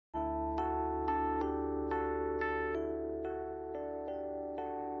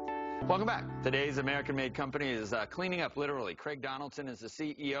Welcome back. Today's American-made company is cleaning up, literally. Craig Donaldson is the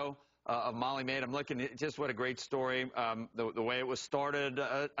CEO of Maid. I'm looking at just what a great story. The way it was started,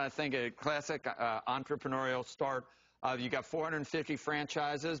 I think a classic entrepreneurial start. You got 450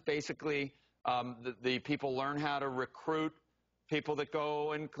 franchises. Basically, the people learn how to recruit people that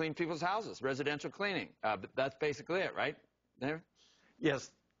go and clean people's houses, residential cleaning. But that's basically it, right? There? Yes.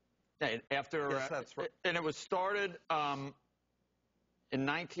 After, yes, that's right. And it was started in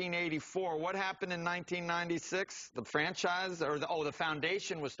 1984. What happened in 1996? The franchise, or the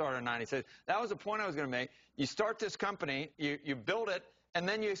foundation was started in 96. That was the point I was going to make. You start this company, you build it, and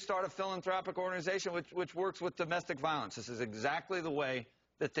then you start a philanthropic organization which works with domestic violence. This is exactly the way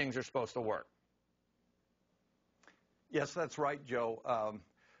that things are supposed to work. Yes, that's right, Joe.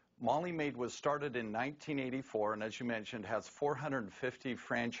 Maid was started in 1984, and as you mentioned, has 450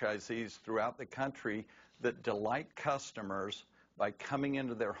 franchisees throughout the country that delight customers by coming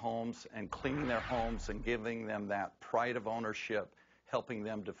into their homes and cleaning their homes and giving them that pride of ownership, helping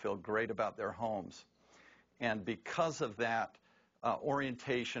them to feel great about their homes. And because of that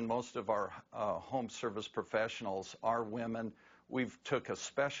orientation, most of our home service professionals are women. We've took a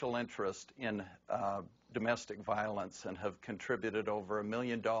special interest in domestic violence and have contributed over $1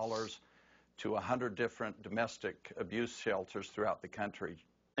 million to 100 different domestic abuse shelters throughout the country.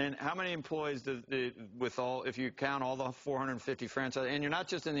 And how many employees if you count all the 450 franchises, and you're not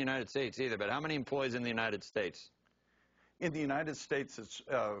just in the United States either, but how many employees in the United States? In the United States, it's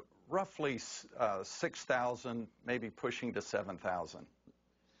roughly 6,000, maybe pushing to 7,000.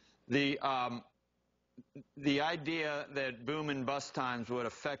 The idea that boom and bust times would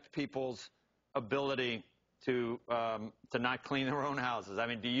affect people's ability to not clean their own houses. I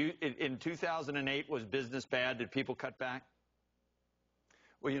mean, in 2008, was business bad? Did people cut back?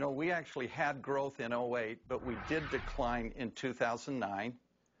 Well, you know, we actually had growth in 2008, but we did decline in 2009.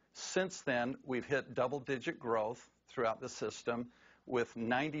 Since then, we've hit double-digit growth throughout the system, with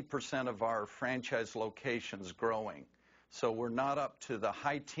 90% of our franchise locations growing. So we're not up to the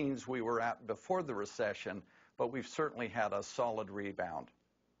high teens we were at before the recession, but we've certainly had a solid rebound.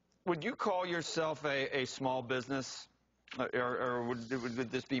 Would you call yourself a small business, or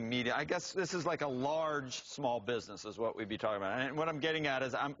would this be medium? I guess this is like a large small business is what we'd be talking about. And what I'm getting at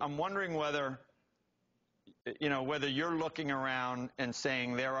is I'm wondering whether you're looking around and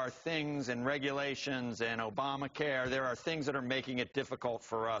saying there are things and regulations and Obamacare, there are things that are making it difficult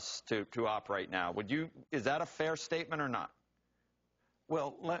for us to operate now. Is that a fair statement or not?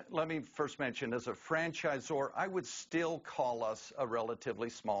 Well, let me first mention, as a franchisor, I would still call us a relatively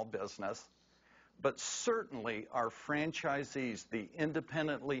small business. But certainly our franchisees, the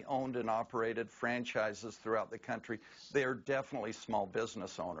independently owned and operated franchises throughout the country, they are definitely small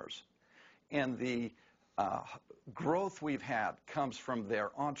business owners. And the growth we've had comes from their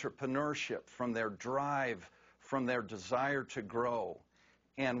entrepreneurship, from their drive, from their desire to grow.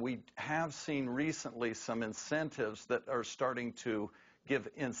 And we have seen recently some incentives that are starting to give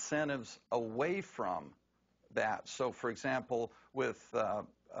incentives away from that. So, for example, with the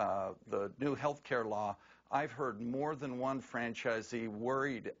new health care law, I've heard more than one franchisee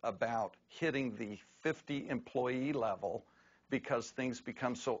worried about hitting the 50-employee level because things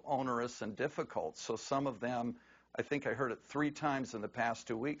become so onerous and difficult. So some of them, I think I heard it 3 times in the past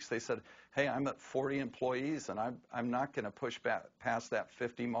 2 weeks, they said, hey, I'm at 40 employees, and I'm not going to push back past that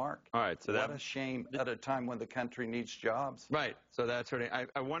 50 mark. All right. So what a shame at a time when the country needs jobs. Right. So that's what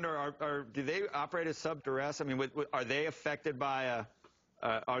I wonder, do they operate as sub duress? I mean, are they affected by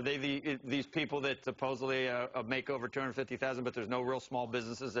are they these people that supposedly make over $250,000, but there's no real small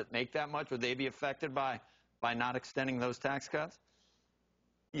businesses that make that much? Would they be affected by not extending those tax cuts?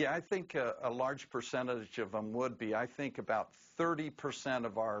 Yeah, I think a large percentage of them would be. I think about 30%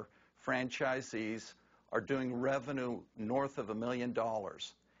 of our franchisees are doing revenue north of $1 million.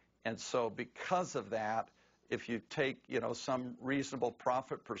 And so because of that, if you take, some reasonable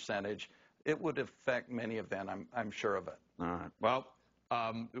profit percentage, it would affect many of them, I'm sure of it. All right. Well,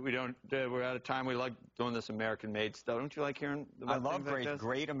 we're out of time. We like doing this American-made stuff. Don't you like hearing about I love like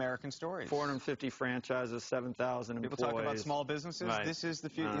great American stories. 450 franchises, 7,000 employees. People talk about small businesses. Right. This is the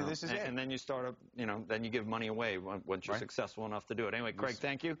future. This is it. And then you start up, then you give money away once you're successful enough to do it. Anyway, Craig,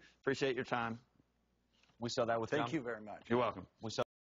 thank you. Appreciate your time. We saw that with Thank you very much. You're welcome. We saw